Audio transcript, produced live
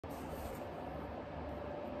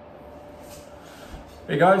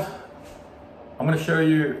Hey guys, I'm going to show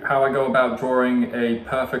you how I go about drawing a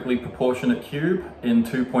perfectly proportionate cube in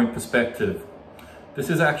 2-point perspective. This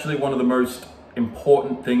is actually one of the most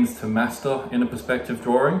important things to master in a perspective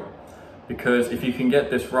drawing, because if you can get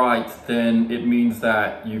this right, then it means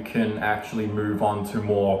that you can actually move on to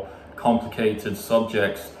more complicated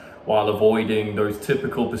subjects while avoiding those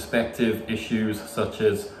typical perspective issues such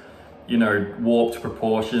as, warped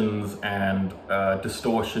proportions and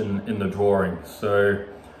distortion in the drawing. So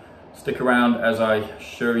stick around as I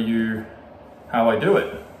show you how I do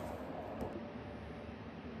it.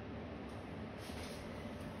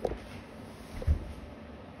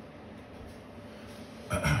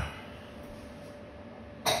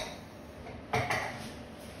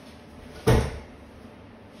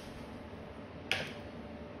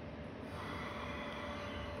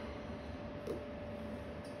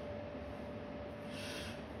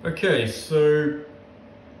 Okay, so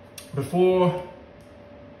before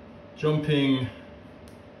jumping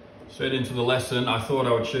straight into the lesson, I thought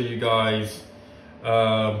I would show you guys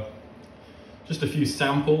just a few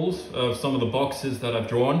samples of some of the boxes that I've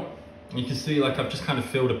drawn. You can see I've just kind of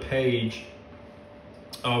filled a page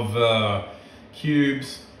of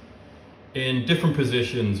cubes in different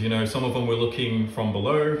positions. Some of them we're looking from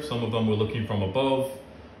below, some of them we're looking from above,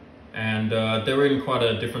 and they're in quite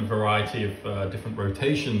a different variety of different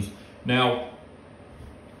rotations. Now,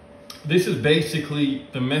 this is basically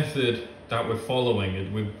the method that we're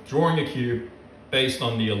following. We're drawing a cube based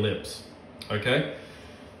on the ellipse, okay?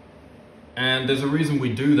 And there's a reason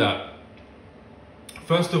we do that.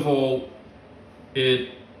 First of all, it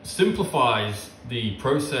simplifies the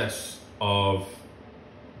process of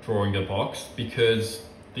drawing a box, because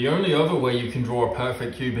the only other way you can draw a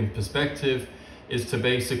perfect cube in perspective is to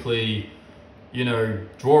basically,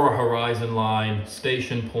 draw a horizon line,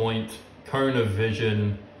 station point, cone of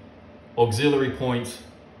vision, auxiliary points,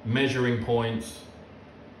 measuring points,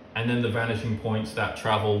 and then the vanishing points that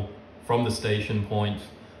travel from the station point.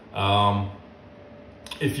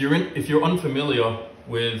 If you're unfamiliar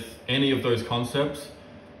with any of those concepts,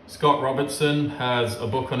 Scott Robertson has a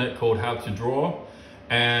book on it called How to Draw,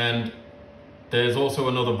 and there's also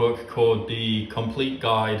another book called The Complete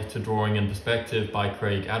Guide to Drawing in Perspective by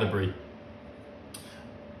Craig Atterbury.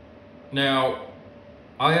 Now,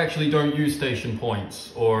 I actually don't use station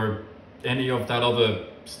points or any of that other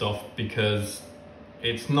stuff because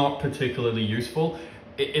it's not particularly useful.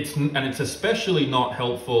 It's especially not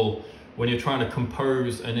helpful when you're trying to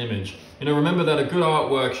compose an image. Remember that a good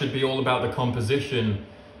artwork should be all about the composition.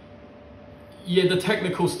 Yeah, the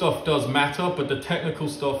technical stuff does matter, but the technical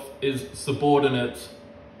stuff is subordinate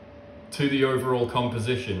to the overall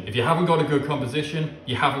composition. If you haven't got a good composition,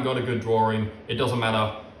 you haven't got a good drawing. It doesn't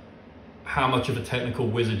matter how much of a technical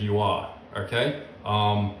wizard you are, okay?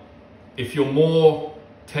 If you're more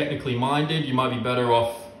technically minded, you might be better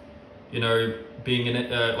off, being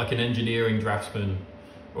like an engineering draftsman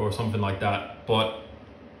or something like that. But,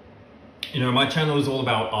 my channel is all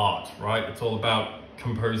about art, right? It's all about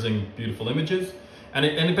composing beautiful images, and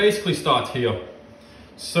it basically starts here.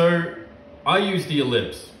 So I use the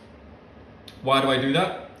ellipse. Why do I do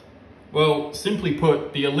that? Well, simply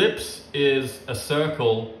put, the ellipse is a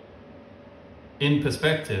circle in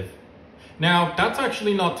perspective. Now, that's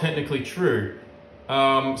actually not technically true.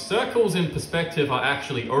 Circles in perspective are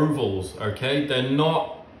actually ovals, okay? They're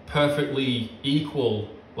not perfectly equal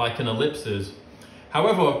like an ellipse is.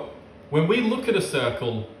 However, when we look at a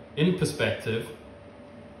circle in perspective,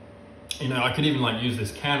 I could even use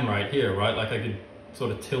this can right here, right? I could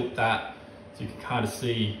sort of tilt that so you can kind of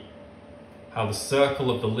see how the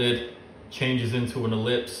circle of the lid changes into an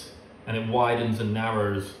ellipse and it widens and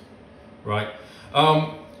narrows, right?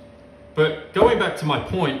 But going back to my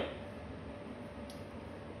point,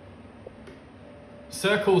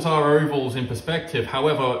 circles are ovals in perspective.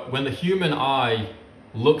 However, when the human eye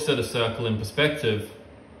looks at a circle in perspective,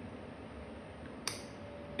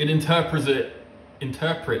 it interprets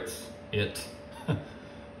it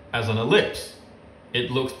as an ellipse.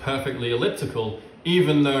 It looks perfectly elliptical,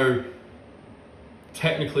 even though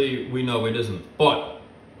technically we know it isn't. But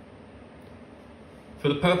for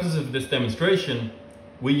the purposes of this demonstration,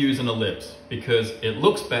 we use an ellipse because it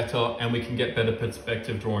looks better and we can get better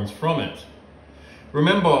perspective drawings from it.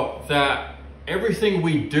 Remember that everything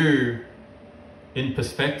we do in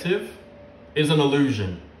perspective is an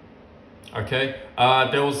illusion. Okay,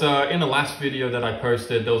 there was in the last video that I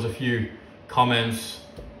posted, there was a few comments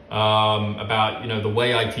about the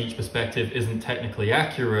way I teach perspective isn't technically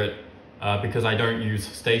accurate because I don't use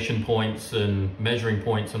station points and measuring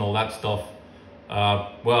points and all that stuff.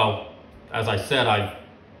 Well, as I said, I've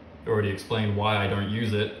already explained why I don't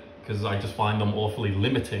use it. because I just find them awfully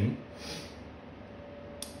limiting.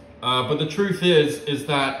 But the truth is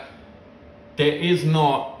that there is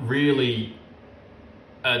not really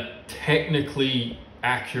a technically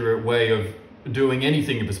accurate way of doing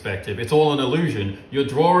anything in perspective. It's all an illusion. You're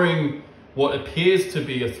drawing what appears to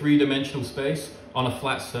be a three-dimensional space on a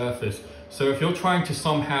flat surface. So if you're trying to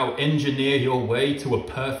somehow engineer your way to a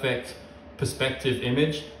perfect perspective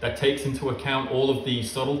image that takes into account all of the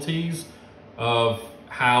subtleties of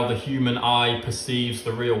how the human eye perceives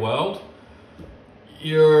the real world,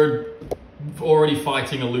 you're already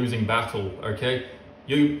fighting a losing battle, okay?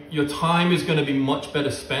 Your time is going to be much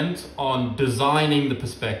better spent on designing the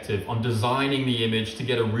perspective, on designing the image to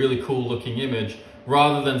get a really cool looking image,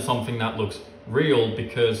 rather than something that looks real,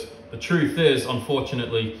 because the truth is,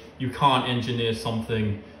 unfortunately, you can't engineer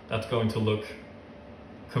something that's going to look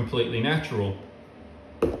completely natural.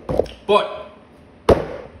 But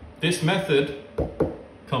this method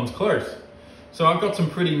comes close. So I've got some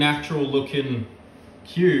pretty natural looking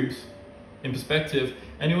cubes in perspective,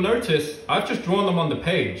 and you'll notice I've just drawn them on the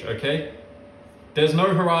page, okay? There's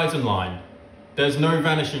no horizon line. There's no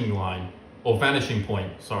vanishing line, or vanishing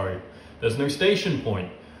point, sorry. There's no station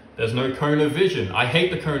point. There's no cone of vision. I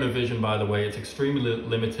hate the cone of vision, by the way. It's extremely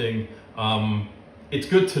limiting. It's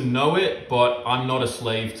good to know it, but I'm not a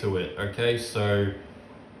slave to it, okay? So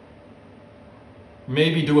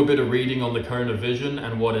maybe do a bit of reading on the cone of vision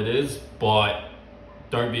and what it is, but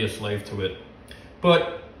don't be a slave to it.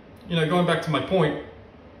 But, you know, going back to my point,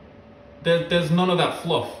 there's none of that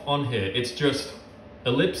fluff on here. It's just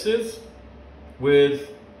ellipses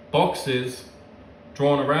with boxes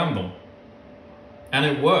drawn around them. And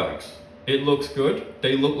it works. It looks good.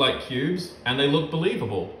 They look like cubes and they look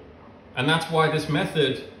believable. And that's why this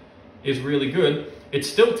method is really good. It's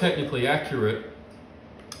still technically accurate.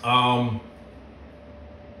 But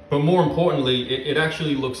more importantly, it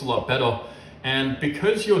actually looks a lot better. And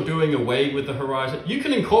because you're doing away with the horizon, you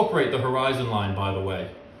can incorporate the horizon line, by the way.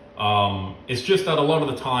 It's just that a lot of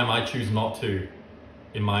the time I choose not to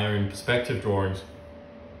in my own perspective drawings.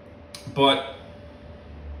 But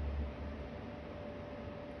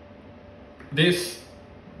this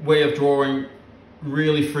way of drawing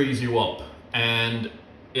really frees you up, and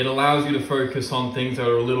it allows you to focus on things that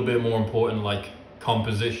are a little bit more important, like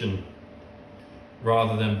composition,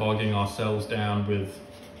 rather than bogging ourselves down with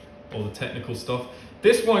all the technical stuff.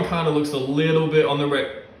 This one kind of looks a little bit on the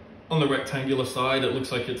rectangular side. It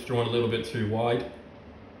looks like it's drawn a little bit too wide.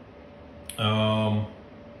 But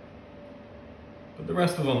the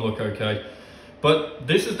rest of them look okay. But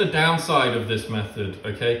this is the downside of this method,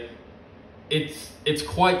 okay? It's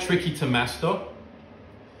quite tricky to master,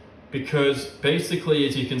 because basically,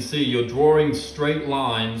 as you can see, you're drawing straight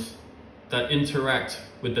lines that interact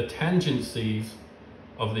with the tangencies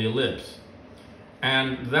of the ellipse.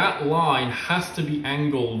 And that line has to be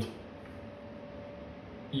angled.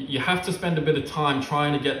 You have to spend a bit of time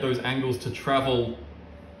trying to get those angles to travel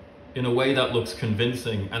in a way that looks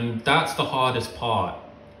convincing. And that's the hardest part.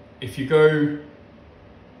 If you go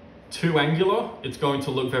too angular, it's going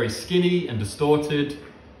to look very skinny and distorted.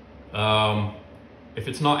 If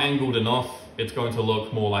it's not angled enough, it's going to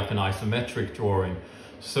look more like an isometric drawing.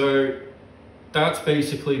 So that's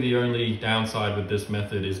basically the only downside with this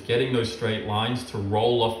method, is getting those straight lines to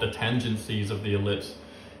roll off the tangencies of the ellipse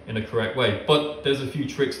in a correct way. But there's a few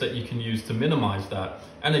tricks that you can use to minimize that.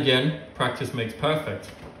 And again, practice makes perfect.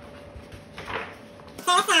 So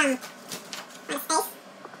let's space.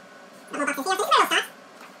 More boxes here. So this is where we'll start.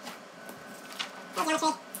 Geometry. Oh, that's pretty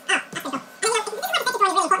cool. And you know, this is where the perspective drawing is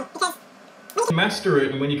really important, because when you master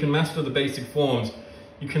it, and when you can master the basic forms,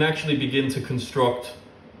 you can actually begin to construct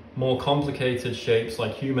more complicated shapes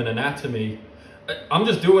like human anatomy. I'm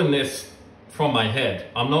just doing this from my head.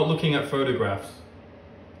 I'm not looking at photographs.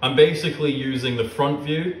 I'm basically using the front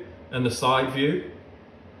view and the side view,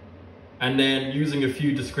 and then using a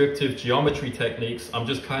few descriptive geometry techniques. I'm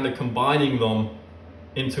just kind of combining them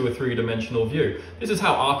into a three-dimensional view. This is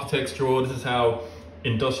how architects draw. This is how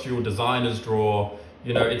industrial designers draw.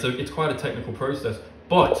 You know, it's quite a technical process.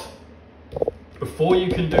 But before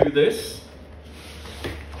you can do this,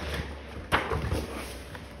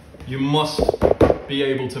 you must be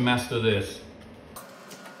able to master this.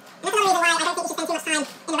 that's another reason why I don't think you should spend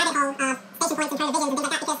too much time in the rabbit hole of station points and cone of visions and things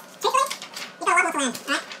like that, because truthfully, you've got a lot more to learn,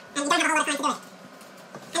 right? And you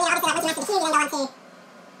don't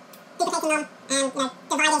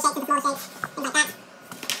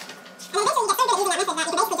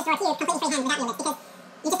have a whole lot of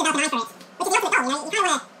time to do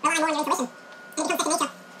it. And you know, obviously, like, once you master the cube, you then go on to duplicating them and, you know, dividing shapes into smaller shapes, things like that. And eventually you get so good at using that method that you can basically just draw a cube completely freehand without the ellipse, because you just develop an eye for it. Which is the ultimate goal, you know? You kind of want to rely more on your intuition, and it becomes second nature.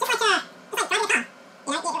 Just like driving a car.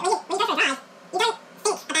 You know, when you go for a drive, you don't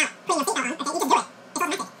think about putting your seatbelt on, okay? You just do it. It's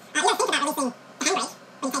automatic. You don't think about releasing the handbrake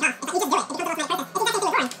when you take off.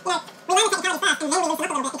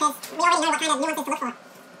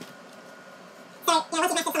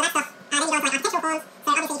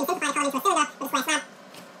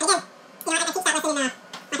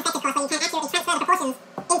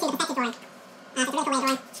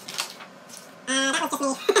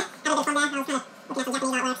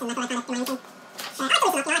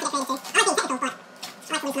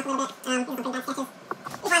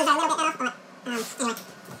 Anyway, I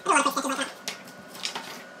do a lot of quick sketches like that.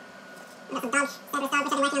 I've got some dog, Cerberus dog,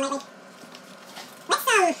 which I've been working on lately. Let's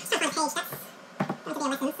try to find a page. That's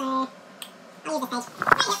going to be a lesson, so I'll use this page.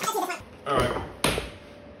 Right, yeah, let's use this one. Alright.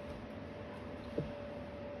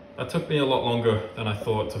 That took me a lot longer than I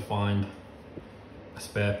thought to find a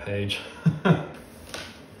spare page.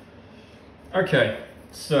 Okay,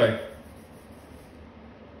 so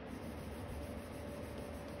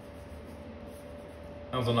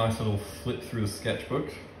that was a nice little flip through the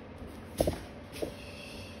sketchbook. Just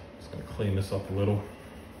going to clean this up a little.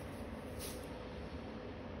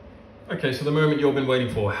 Okay, so the moment you've been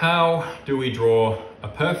waiting for. How do we draw a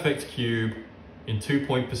perfect cube in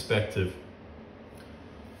 2-point perspective?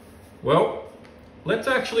 Well, let's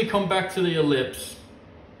actually come back to the ellipse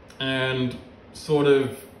and sort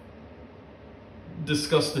of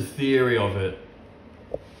discuss the theory of it.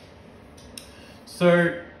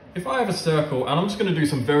 So if I have a circle, and I'm just going to do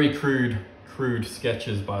some very crude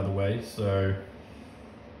sketches, by the way, so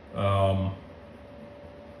I'm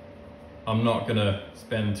not going to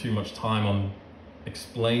spend too much time on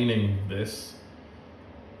explaining this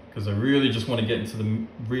because I really just want to get into the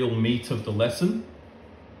real meat of the lesson,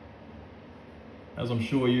 as I'm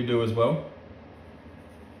sure you do as well.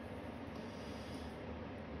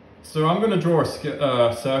 So I'm going to draw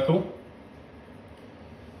a circle.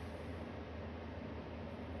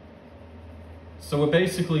 So we're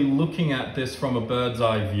basically looking at this from a bird's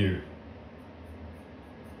eye view.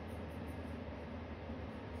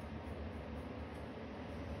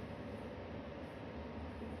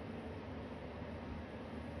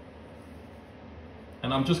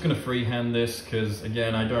 And I'm just going to freehand this because,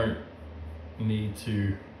 again, I don't need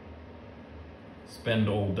to spend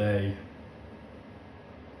all day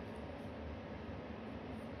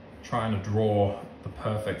trying to draw the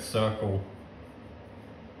perfect circle,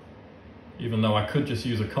 even though I could just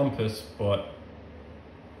use a compass, but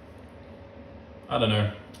I don't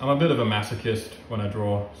know. I'm a bit of a masochist when I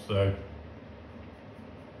draw, so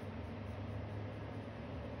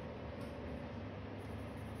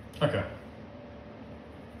okay.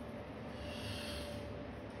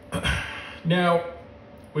 Now,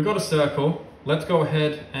 we've got a circle. Let's go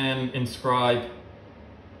ahead and inscribe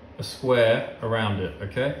a square around it,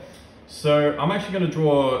 okay? So I'm actually going to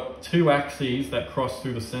draw 2 axes that cross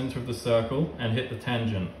through the center of the circle and hit the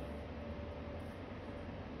tangent.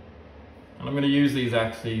 And I'm going to use these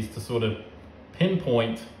axes to sort of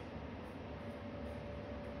pinpoint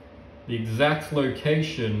the exact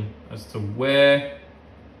location as to where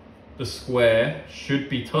the square should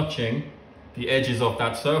be touching the edges of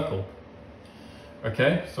that circle.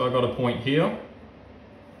 Okay, so I've got a point here.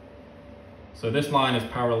 So this line is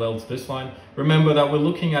parallel to this line. Remember that we're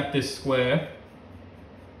looking at this square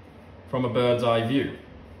from a bird's eye view.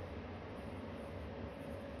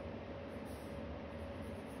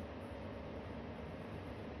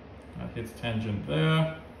 That hits tangent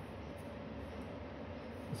there.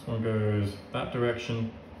 This one goes that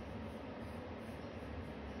direction.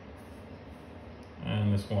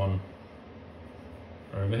 And this one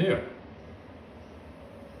over here.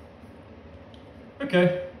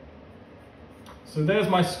 Okay. So there's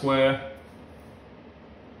my square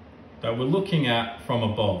that we're looking at from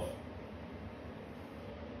above.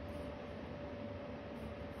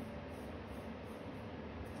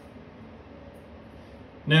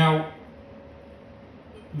 Now,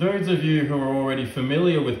 those of you who are already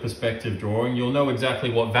familiar with perspective drawing, you'll know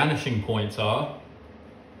exactly what vanishing points are.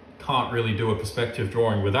 Can't really do a perspective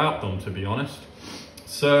drawing without them, to be honest.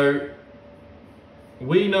 So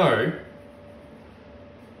we know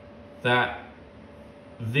that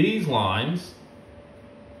these lines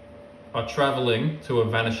are traveling to a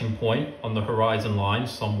vanishing point on the horizon line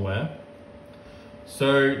somewhere.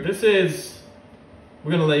 So this is,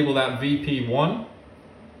 we're going to label that VP1.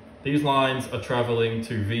 These lines are traveling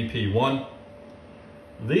to VP1.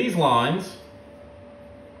 These lines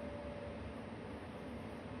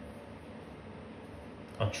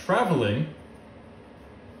are traveling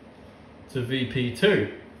to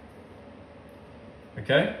VP2.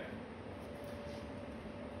 Okay?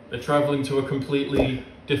 They're traveling to a completely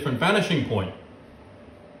different vanishing point.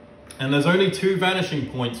 And there's only 2 vanishing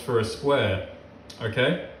points for a square,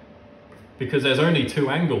 okay? Because there's only 2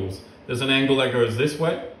 angles. There's an angle that goes this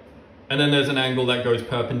way, and then there's an angle that goes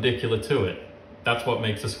perpendicular to it. That's what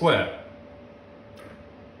makes a square.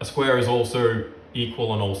 A square is also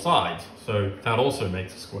equal on all sides, so that also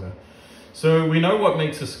makes a square. So we know what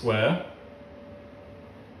makes a square.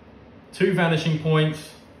 2 vanishing points,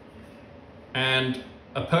 and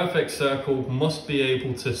a perfect circle must be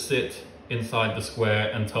able to sit inside the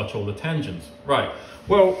square and touch all the tangents. Right,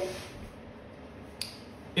 well,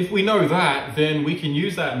 if we know that, then we can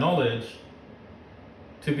use that knowledge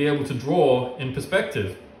to be able to draw in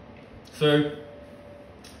perspective. So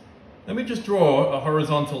let me just draw a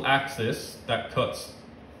horizontal axis that cuts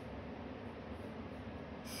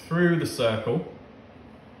through the circle.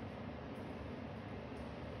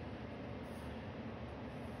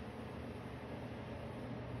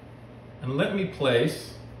 And let me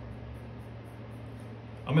place,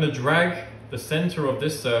 I'm going to drag the center of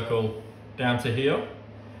this circle down to here,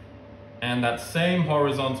 and that same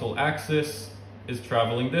horizontal axis is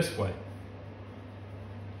traveling this way.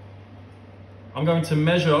 I'm going to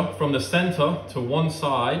measure from the center to one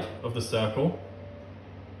side of the circle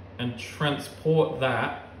and transport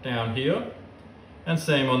that down here, and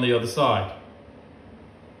same on the other side.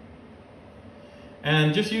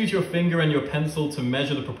 And just use your finger and your pencil to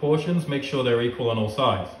measure the proportions, make sure they're equal on all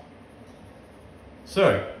sides.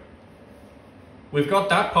 So, we've got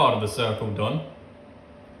that part of the circle done.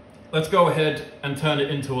 Let's go ahead and turn it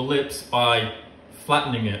into ellipse by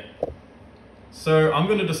flattening it. So I'm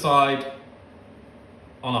going to decide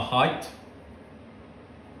on a height.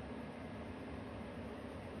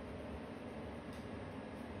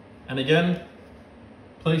 And again,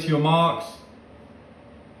 place your marks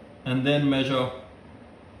and then measure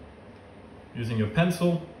using your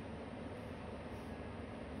pencil.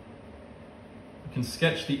 You can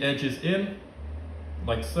sketch the edges in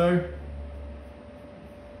like so.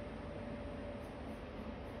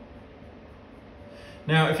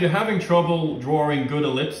 Now, if you're having trouble drawing good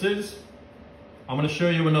ellipses, I'm going to show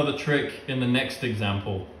you another trick in the next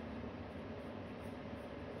example.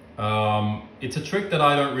 It's a trick that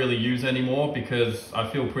I don't really use anymore because I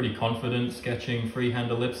feel pretty confident sketching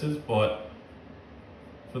freehand ellipses, but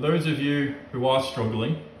for those of you who are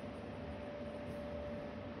struggling,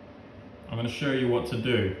 I'm going to show you what to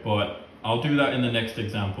do, but I'll do that in the next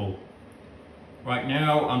example. Right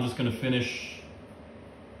now, I'm just going to finish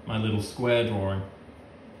my little square drawing.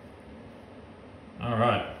 All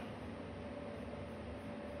right.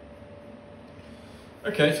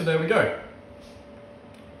 Okay, so there we go.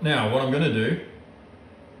 Now, what I'm going to do,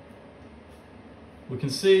 we can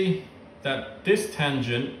see that this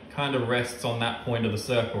tangent kind of rests on that point of the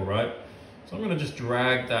circle, right? So I'm going to just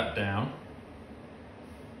drag that down.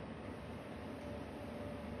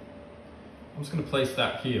 I'm just going to place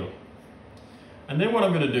that here. And then what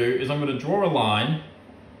I'm going to do is I'm going to draw a line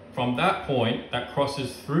from that point that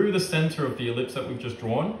crosses through the center of the ellipse that we've just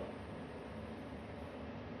drawn.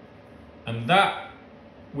 And that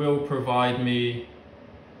will provide me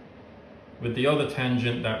with the other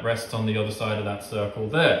tangent that rests on the other side of that circle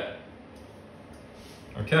there.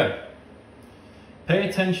 Okay. Pay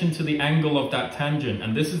attention to the angle of that tangent,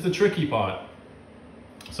 and this is the tricky part.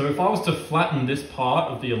 So if I was to flatten this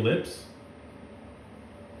part of the ellipse,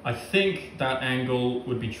 I think that angle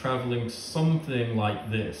would be traveling something like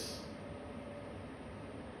this.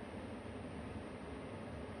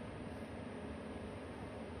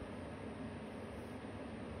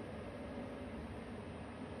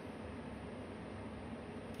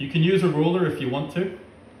 You can use a ruler if you want to.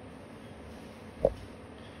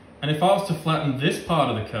 And if I was to flatten this part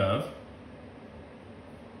of the curve,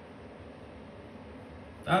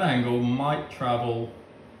 that angle might travel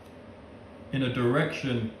in a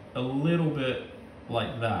direction a little bit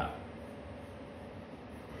like that.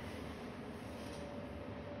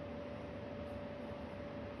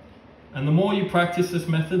 And the more you practice this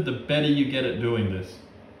method, the better you get at doing this.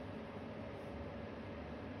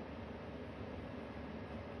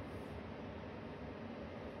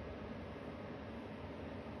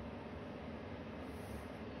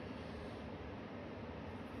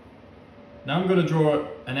 Now I'm going to draw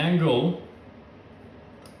an angle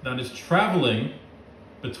that is traveling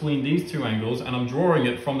between these two angles, and I'm drawing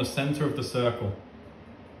it from the center of the circle.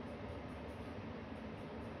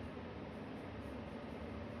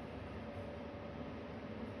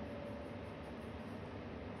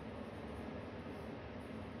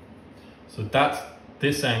 So that's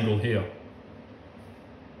this angle here.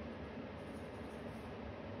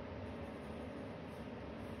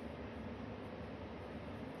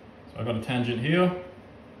 So I've got a tangent here,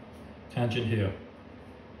 tangent here.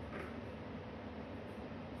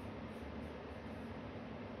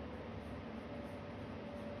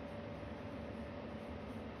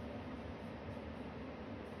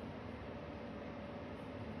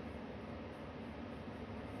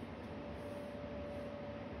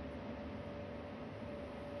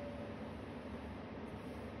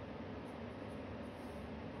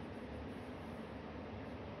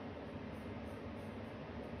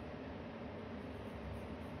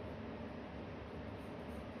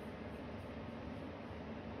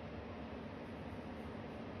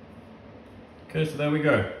 Okay, so there we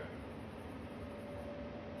go.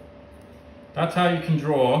 That's how you can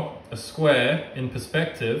draw a square in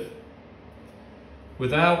perspective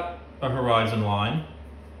without a horizon line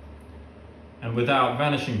and without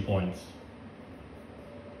vanishing points.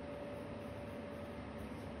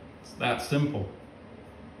 It's that simple.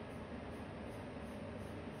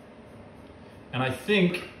 And I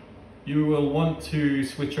think you will want to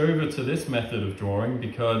switch over to this method of drawing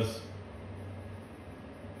because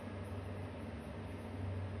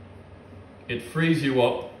it frees you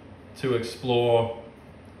up to explore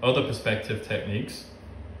other perspective techniques.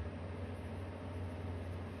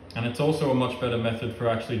 And it's also a much better method for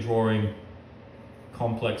actually drawing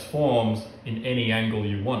complex forms in any angle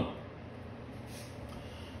you want.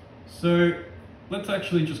 So let's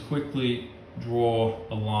actually just quickly draw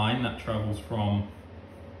a line that travels from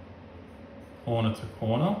corner to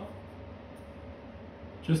corner,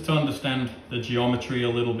 just to understand the geometry a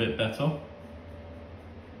little bit better.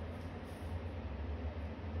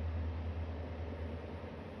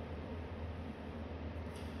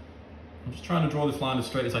 I'm just trying to draw this line as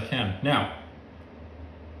straight as I can. Now,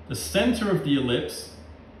 the center of the ellipse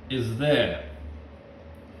is there.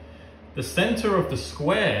 The center of the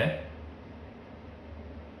square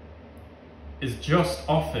is just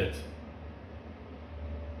off it.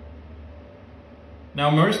 Now,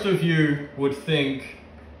 most of you would think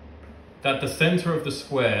that the center of the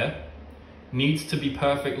square needs to be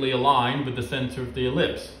perfectly aligned with the center of the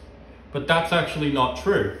ellipse, but that's actually not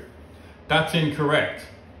true. That's incorrect.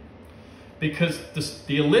 Because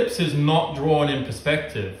the ellipse is not drawn in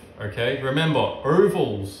perspective, okay? Remember,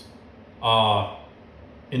 ovals are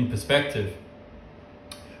in perspective.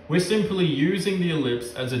 We're simply using the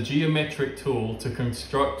ellipse as a geometric tool to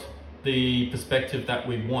construct the perspective that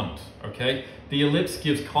we want, okay? The ellipse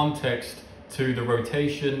gives context to the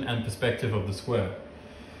rotation and perspective of the square.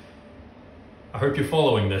 I hope you're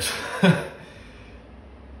following this.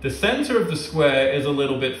 The center of the square is a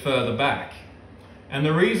little bit further back. And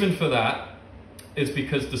the reason for that is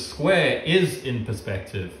because the square is in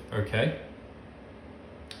perspective, okay?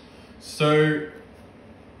 So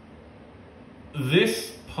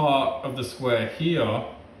this part of the square here,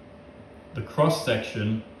 the cross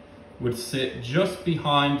section, would sit just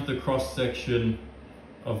behind the cross section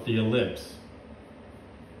of the ellipse.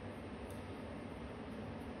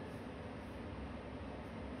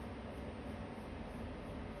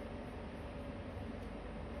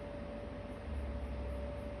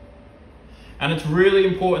 And it's really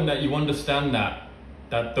important that you understand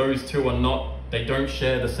that those two are not, they don't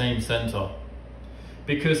share the same center.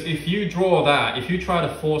 Because if you draw that, if you try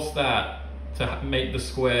to force that to make the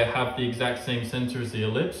square have the exact same center as the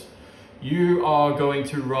ellipse, you are going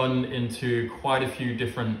to run into quite a few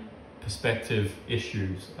different perspective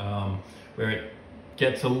issues where it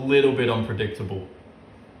gets a little bit unpredictable.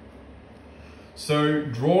 So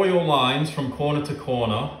draw your lines from corner to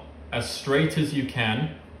corner as straight as you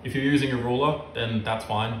can. If you're using a ruler, then that's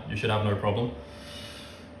fine. You should have no problem.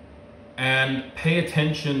 And pay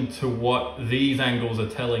attention to what these angles are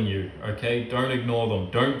telling you, okay? Don't ignore them.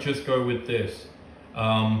 Don't just go with this.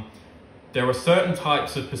 There are certain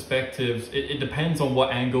types of perspectives. It depends on what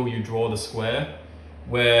angle you draw the square,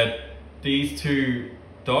 where these two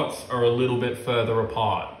dots are a little bit further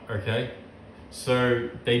apart, okay? So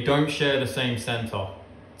they don't share the same center.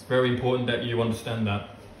 It's very important that you understand that.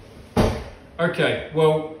 Okay,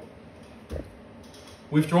 well,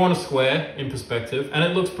 we've drawn a square in perspective and it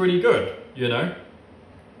looks pretty good, you know?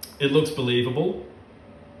 It looks believable.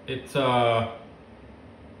 It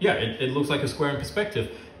looks like a square in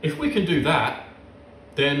perspective. If we can do that,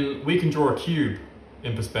 then we can draw a cube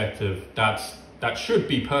in perspective that should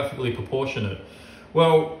be perfectly proportionate.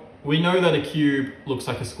 Well, we know that a cube looks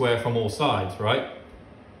like a square from all sides, right?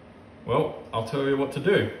 Well, I'll tell you what to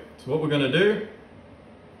do. So what we're gonna do,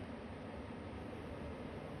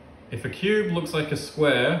 if a cube looks like a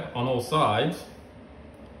square on all sides,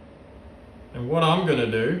 then what I'm going to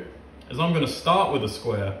do is I'm going to start with a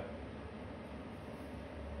square.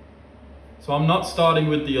 So I'm not starting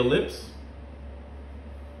with the ellipse.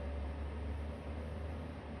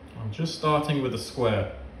 I'm just starting with a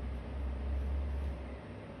square.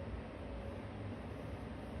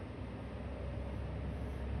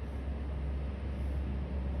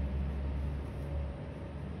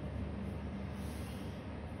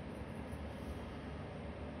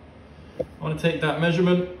 I want to take that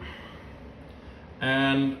measurement,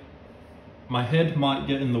 and my head might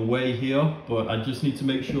get in the way here, but I just need to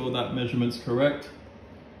make sure that measurement's correct.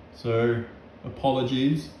 So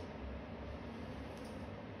apologies.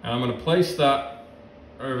 And I'm going to place that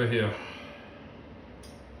over here.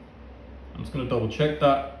 I'm just going to double check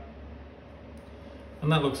that.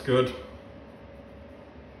 And that looks good.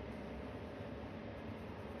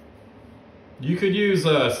 You could use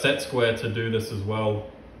a set square to do this as well.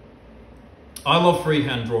 I love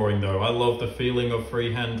freehand drawing though. I love the feeling of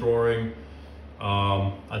freehand drawing.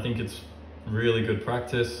 I think it's really good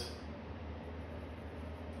practice.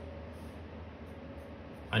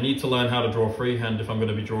 I need to learn how to draw freehand if I'm going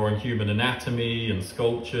to be drawing human anatomy and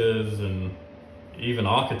sculptures and even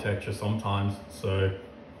architecture sometimes. So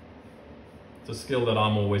it's a skill that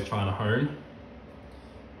I'm always trying to hone.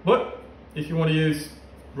 But if you want to use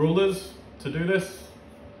rulers to do this,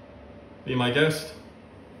 be my guest.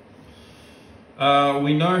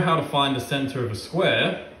 We know how to find the center of a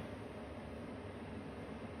square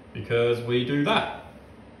because we do that.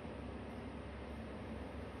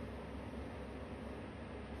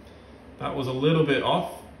 That was a little bit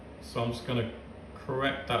off, so I'm just going to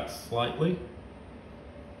correct that slightly.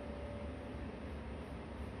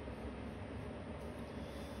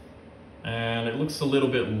 And it looks a little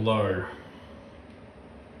bit low.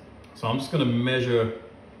 So I'm just going to measure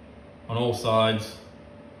on all sides.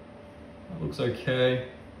 That looks okay,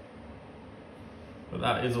 but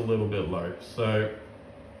that is a little bit low. So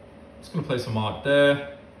I'm just going to place a mark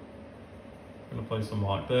there. I'm going to place a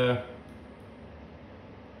mark there.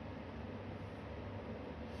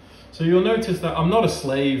 So you'll notice that I'm not a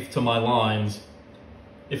slave to my lines.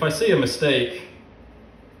 If I see a mistake,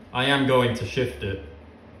 I am going to shift it.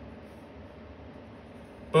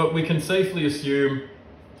 But we can safely assume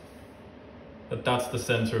that that's the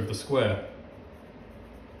center of the square.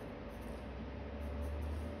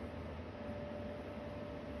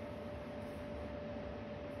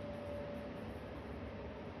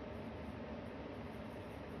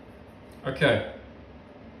 Okay.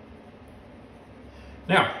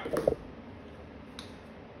 Now,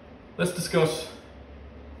 let's discuss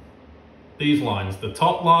these lines, the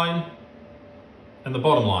top line and the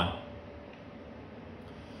bottom line.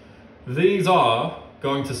 These are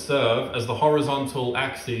going to serve as the horizontal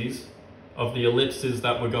axes of the ellipses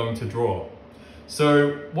that we're going to draw.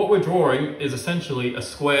 So what we're drawing is essentially a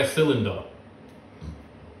square cylinder.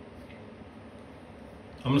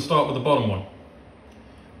 I'm going to start with the bottom one.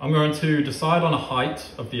 I'm going to decide on a height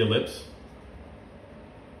of the ellipse.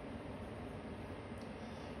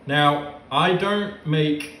 Now, I don't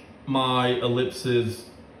make my ellipses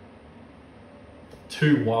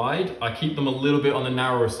too wide. I keep them a little bit on the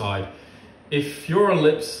narrower side. If your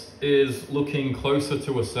ellipse is looking closer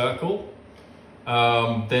to a circle,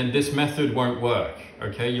 then this method won't work,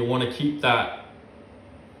 okay? You want to keep that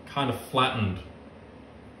kind of flattened.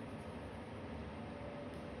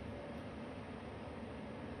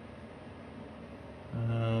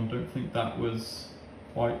 Don't think that was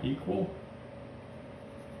quite equal.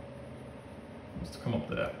 Let's come up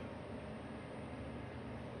there.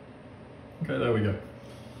 Okay, there we go.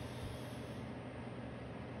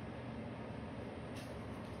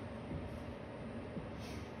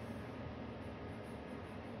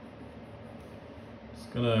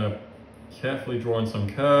 Just gonna carefully draw in some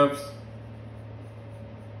curves.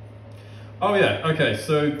 Oh yeah, okay,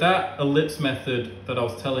 so that ellipse method that I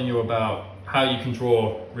was telling you about, how you can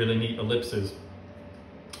draw really neat ellipses.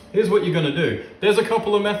 Here's what you're gonna do. There's a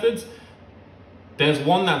couple of methods. There's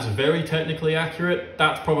one that's very technically accurate.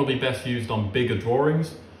 That's probably best used on bigger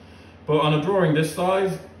drawings. But on a drawing this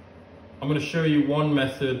size, I'm going to show you one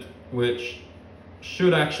method which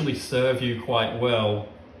should actually serve you quite well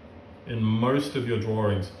in most of your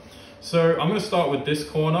drawings. So I'm going to start with this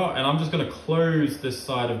corner and I'm just going to close this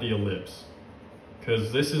side of the ellipse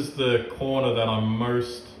because this is the corner that I'm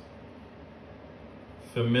most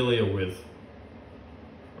familiar with.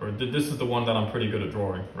 Or this is the one that I'm pretty good at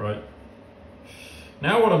drawing, right?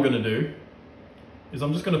 Now what I'm going to do is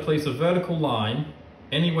I'm just going to place a vertical line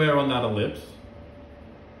anywhere on that ellipse,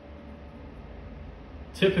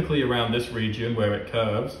 typically around this region where it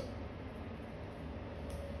curves.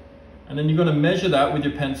 And then you're going to measure that with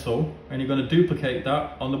your pencil and you're going to duplicate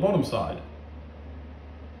that on the bottom side,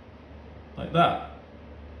 like that.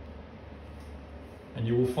 And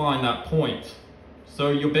you will find that point. So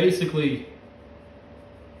you're basically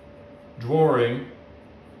drawing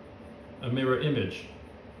a mirror image.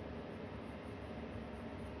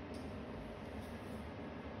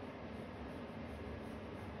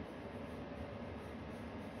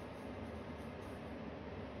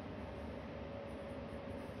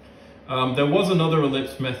 There was another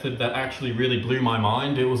ellipse method that actually really blew my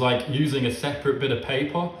mind. It was like using a separate bit of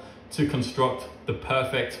paper to construct the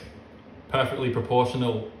perfectly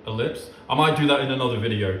proportional ellipse. I might do that in another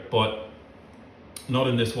video, but not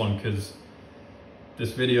in this one because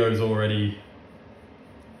this video is already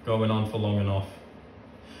going on for long enough.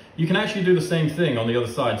 You can actually do the same thing on the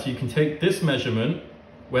other side. So you can take this measurement,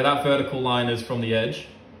 where that vertical line is from the edge,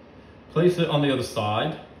 place it on the other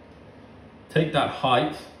side, take that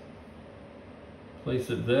height, place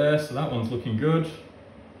it there, so that one's looking good,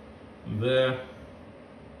 there.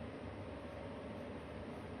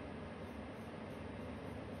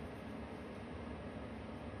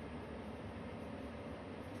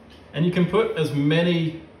 And you can put as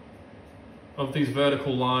many of these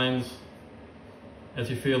vertical lines as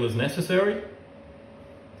you feel is necessary.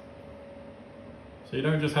 So you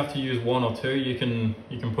don't just have to use one or two, you can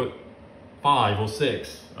put 5 or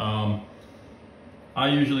 6. I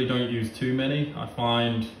usually don't use too many. I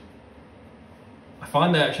find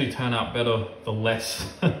they actually turn out better the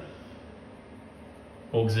less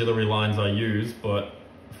auxiliary lines I use, but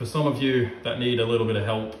for some of you that need a little bit of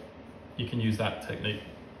help, you can use that technique.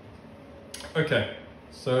 Okay,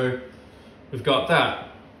 so we've got that.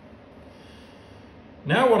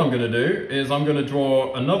 Now what I'm going to do is I'm going to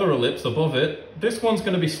draw another ellipse above it. This one's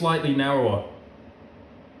going to be slightly narrower.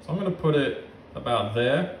 So I'm going to put it about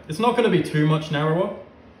there. It's not going to be too much narrower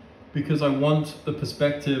because I want the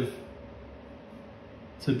perspective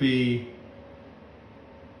to be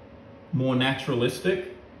more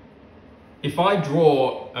naturalistic. If I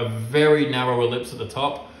draw a very narrow ellipse at the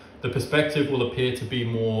top, the perspective will appear to be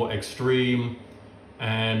more extreme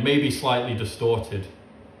and maybe slightly distorted.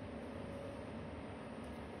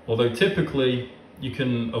 Although typically you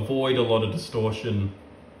can avoid a lot of distortion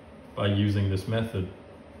by using this method.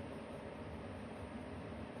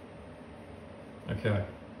 Okay.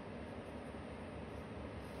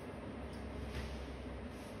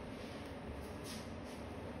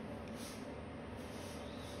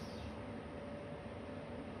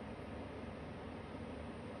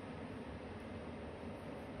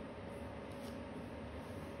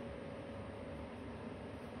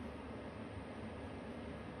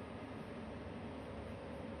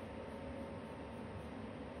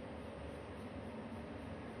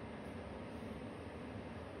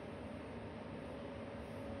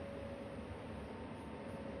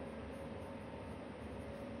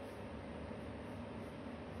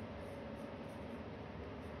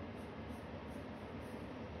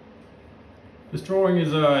 This drawing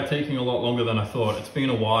is taking a lot longer than I thought. It's been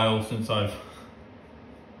a while since I've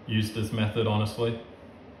used this method, honestly.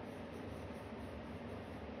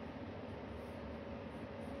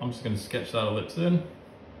 I'm just going to sketch that ellipse in.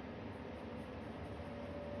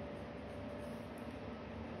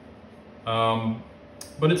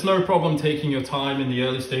 But it's no problem taking your time in the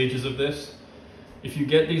early stages of this. If you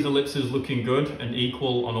get these ellipses looking good and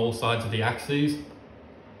equal on all sides of the axes,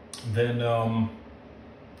 then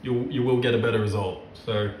you will get a better result.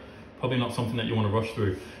 So probably not something that you want to rush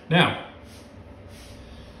through. Now,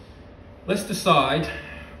 let's decide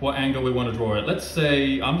what angle we want to draw it. Let's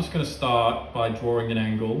say I'm just going to start by drawing an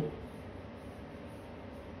angle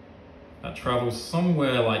that travels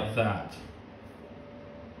somewhere like that.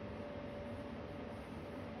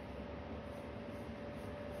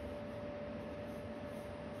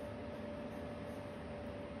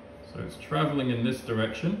 So it's traveling in this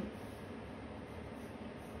direction.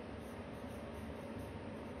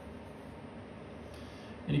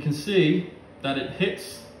 And you can see that it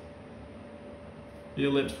hits the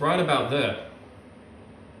ellipse right about there.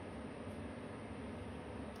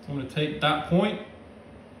 I'm going to take that point,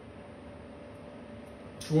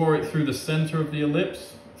 draw it through the center of the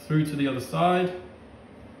ellipse, through to the other side.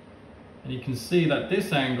 And you can see that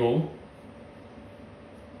this angle,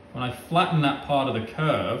 when I flatten that part of the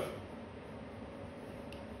curve,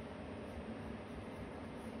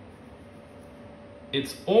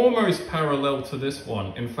 it's almost parallel to this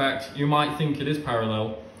one. In fact, you might think it is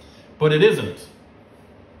parallel, but it isn't.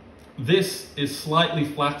 This is slightly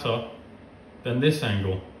flatter than this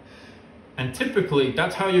angle. And typically,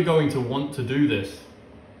 that's how you're going to want to do this.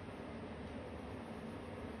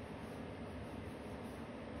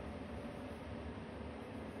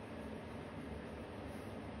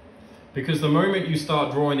 Because the moment you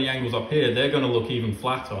start drawing the angles up here, they're going to look even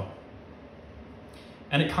flatter.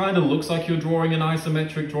 And it kind of looks like you're drawing an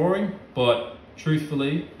isometric drawing, but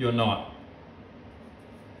truthfully, you're not.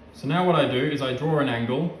 So now what I do is I draw an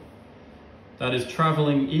angle that is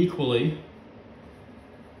traveling equally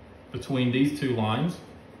between these two lines.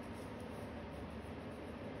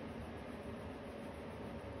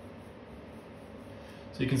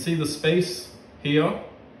 So you can see the space here.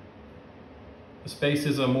 The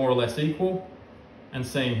spaces are more or less equal, and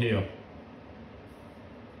same here.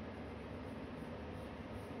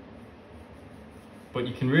 But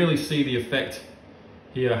you can really see the effect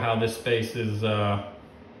here, how this space is are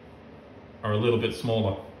a little bit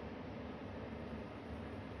smaller.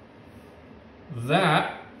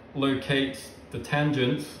 that locates the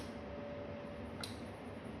tangents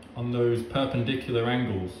on those perpendicular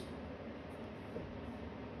angles.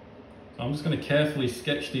 So I'm just going to carefully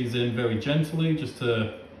sketch these in very gently just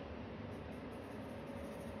to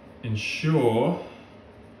ensure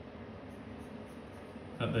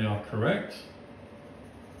that they are correct.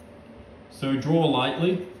 So draw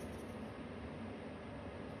lightly.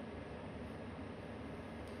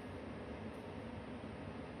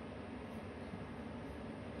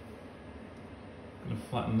 I'm going to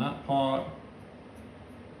flatten that part.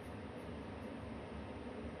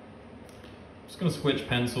 I'm just going to switch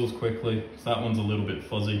pencils quickly because that one's a little bit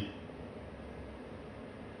fuzzy.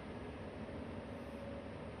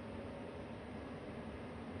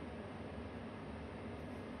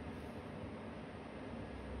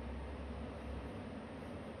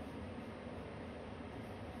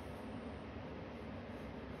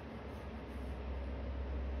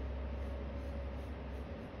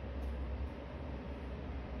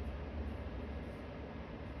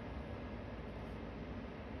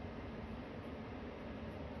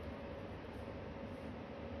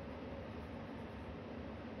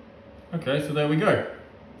 Okay, so there we go.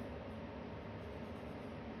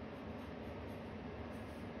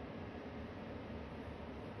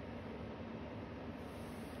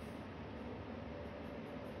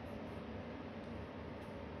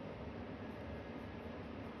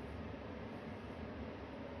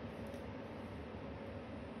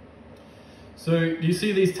 So you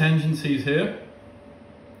see these tangencies here?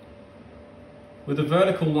 With a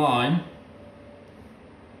vertical line,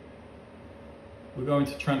 we're going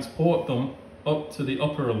to transport them up to the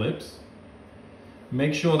upper ellipse.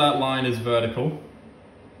 Make sure that line is vertical.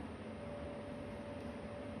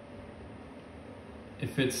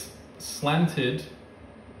 If it's slanted,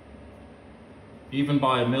 even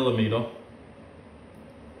by a millimeter,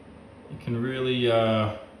 it can really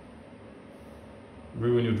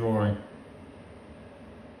ruin your drawing.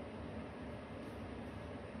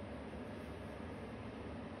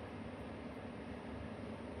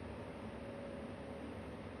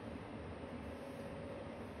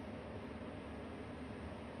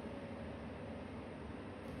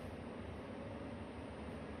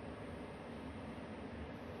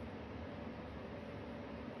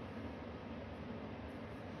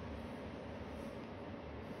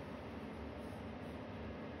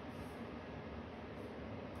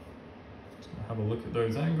 Have a look at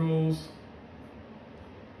those angles.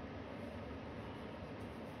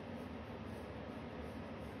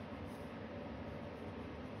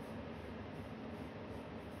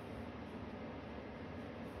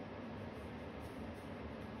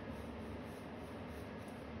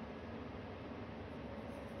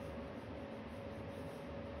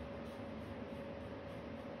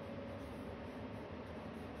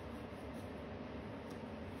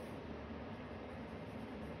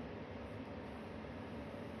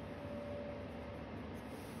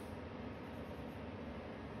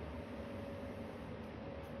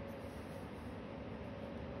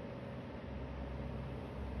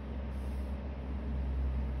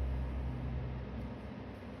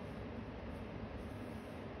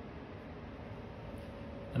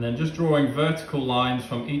 And then just drawing vertical lines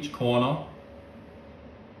from each corner.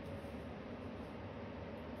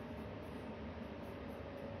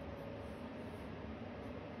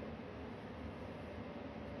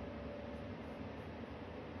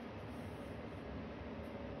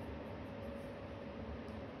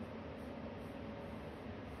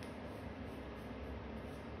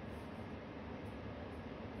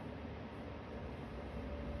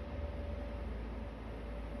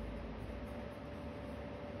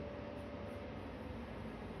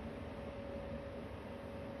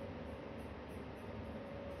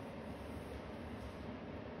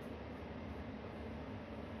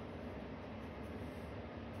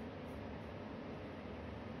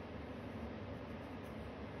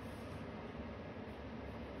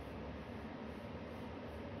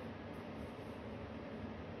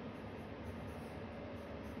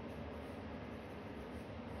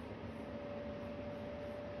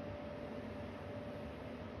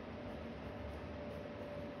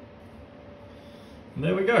 And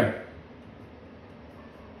there we go.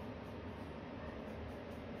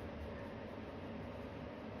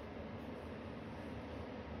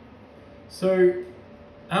 So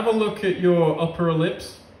have a look at your upper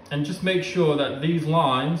ellipse and just make sure that these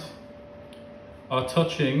lines are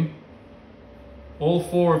touching all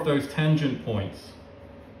four of those tangent points.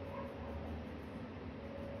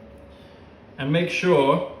 And make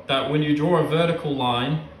sure that when you draw a vertical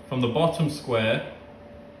line from the bottom square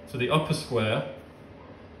to the upper square,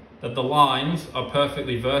 that the lines are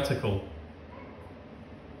perfectly vertical.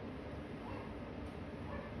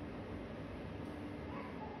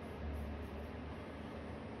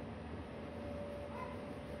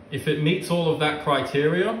 if it meets all of that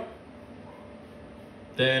criteria,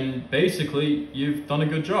 then basically you've done a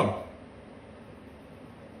good job.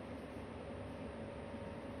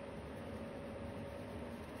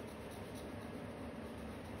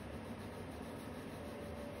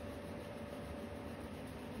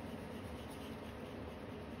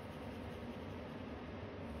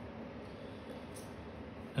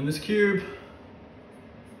 And this cube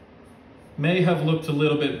may have looked a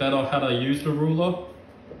little bit better had I used a ruler.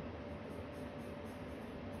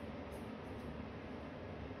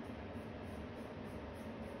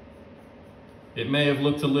 It may have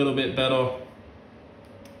looked a little bit better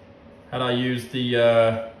had I used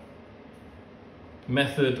the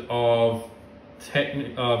method of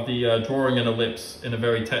drawing an ellipse in a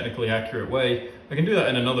very technically accurate way. I can do that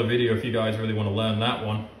in another video if you guys really want to learn that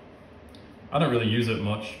one. I don't really use it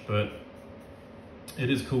much, but it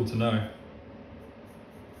is cool to know.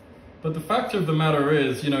 But the fact of the matter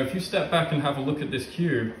is, you know, if you step back and have a look at this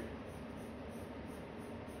cube,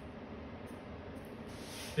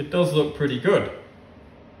 it does look pretty good.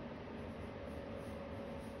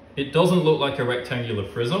 It doesn't look like a rectangular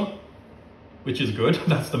prism, which is good.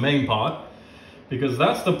 That's the main part, because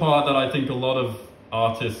that's the part that I think a lot of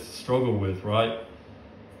artists struggle with, right?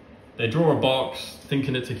 They draw a box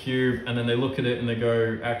thinking it's a cube, and then they look at it and they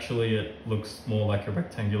go, actually, it looks more like a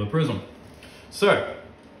rectangular prism. So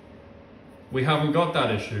we haven't got that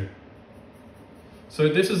issue. So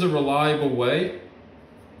this is a reliable way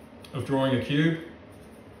of drawing a cube.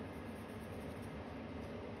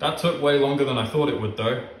 That took way longer than I thought it would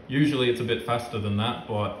though. Usually it's a bit faster than that,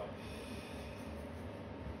 but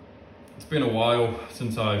it's been a while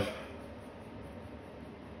since I've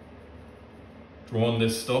drawn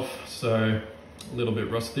this stuff, so a little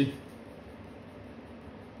bit rusty.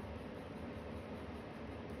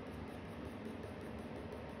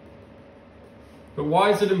 But why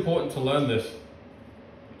is it important to learn this?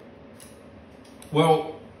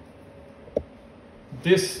 Well,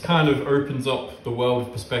 this kind of opens up the world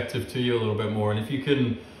of perspective to you a little bit more, and if you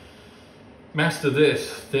can master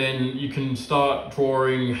this, then you can start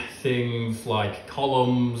drawing things like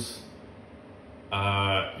columns,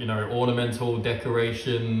 you know, ornamental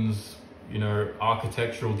decorations, you know,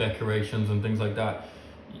 architectural decorations and things like that.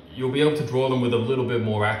 You'll be able to draw them with a little bit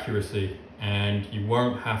more accuracy, and you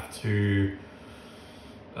won't have to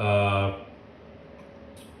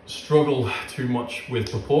struggle too much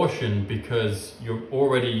with proportion, because you're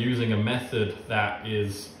already using a method that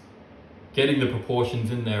is getting the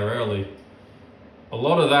proportions in there early. A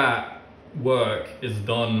lot of that work is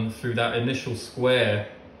done through that initial square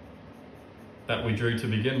that we drew to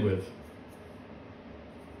begin with.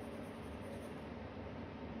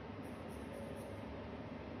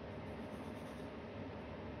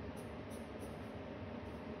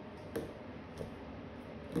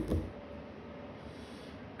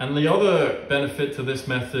 And the other benefit to this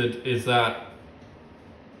method is that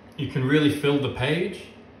you can really fill the page.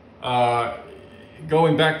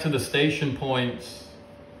 Going back to the station points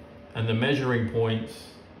and the measuring points,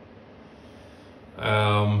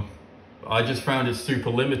 I just found it super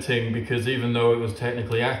limiting, because even though it was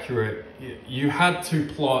technically accurate, you had to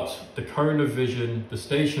plot the cone of vision, the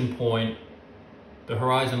station point, the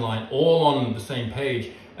horizon line, all on the same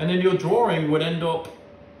page, and then your drawing would end up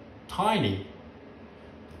tiny.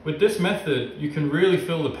 With this method, you can really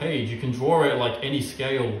fill the page. You can draw it like any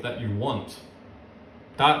scale that you want.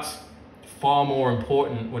 That's far more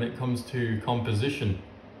important when it comes to composition.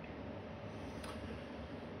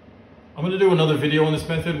 I'm going to do another video on this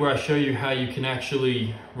method where I show you how you can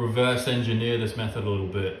actually reverse engineer this method a little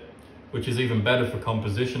bit, which is even better for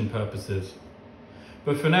composition purposes.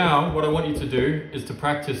 But for now, what I want you to do is to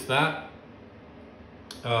practice that.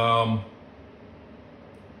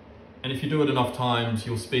 And if you do it enough times,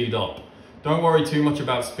 you'll speed up. Don't worry too much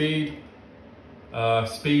about speed.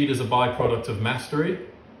 Speed is a byproduct of mastery.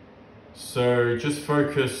 So just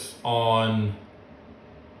focus on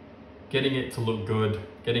getting it to look good,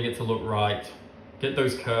 getting it to look right. Get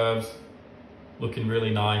those curves looking really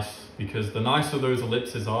nice, because the nicer those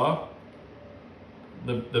ellipses are,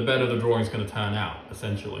 the better the drawing's going to turn out,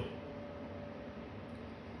 essentially.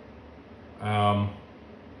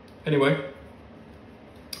 Anyway,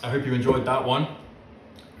 I hope you enjoyed that one,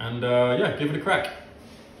 and yeah, give it a crack.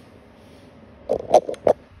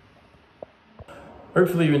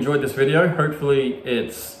 Hopefully you enjoyed this video. Hopefully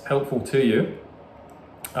it's helpful to you.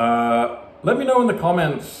 Let me know in the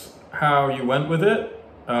comments how you went with it.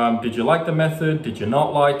 Did you like the method? Did you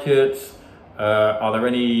not like it? Are there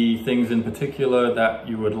any things in particular that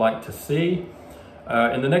you would like to see?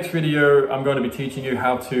 In the next video, I'm going to be teaching you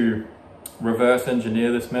how to reverse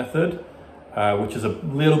engineer this method. which is a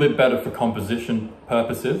little bit better for composition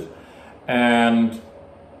purposes. And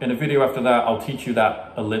in a video after that, I'll teach you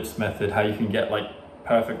that ellipse method, how you can get like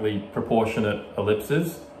perfectly proportionate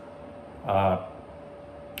ellipses. I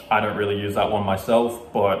don't really use that one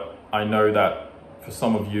myself, but I know that for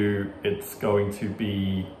some of you, it's going to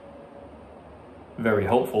be very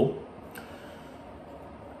helpful.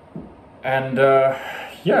 And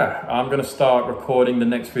yeah, I'm gonna start recording the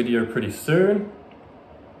next video pretty soon.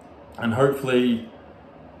 And hopefully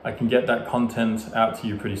I can get that content out to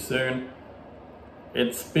you pretty soon.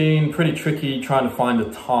 It's been pretty tricky trying to find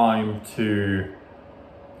the time to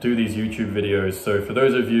do these YouTube videos. So for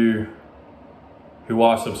those of you who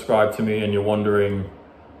are subscribed to me and you're wondering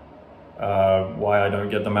why I don't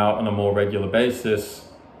get them out on a more regular basis,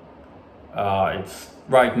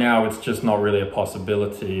 right now it's just not really a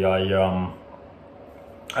possibility. I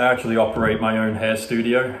actually operate my own hair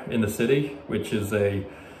studio in the city, which is a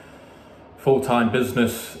full-time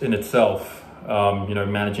business in itself, you know,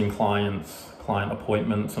 managing clients, client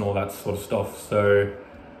appointments and all that sort of stuff. So,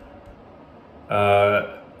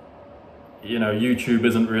 you know, YouTube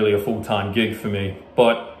isn't really a full-time gig for me,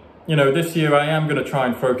 but you know, this year I am going to try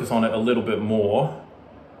and focus on it a little bit more.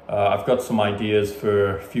 I've got some ideas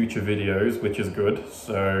for future videos, which is good.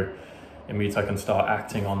 So it means I can start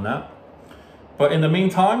acting on that. But in the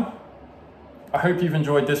meantime, I hope you've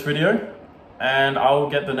enjoyed this video, and I'll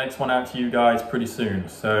get the next one out to you guys pretty soon.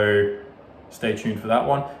 So stay tuned for that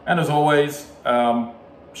one. And as always,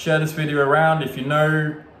 share this video around if you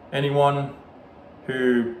know anyone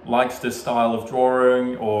who likes this style of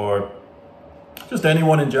drawing, or just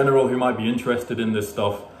anyone in general who might be interested in this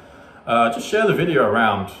stuff. Just share the video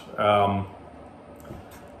around.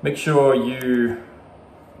 Make sure you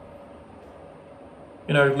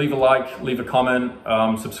know, leave a like, leave a comment,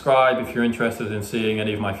 subscribe if you're interested in seeing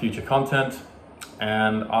any of my future content,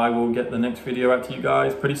 and I will get the next video out to you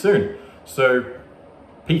guys pretty soon. So,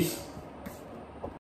 peace.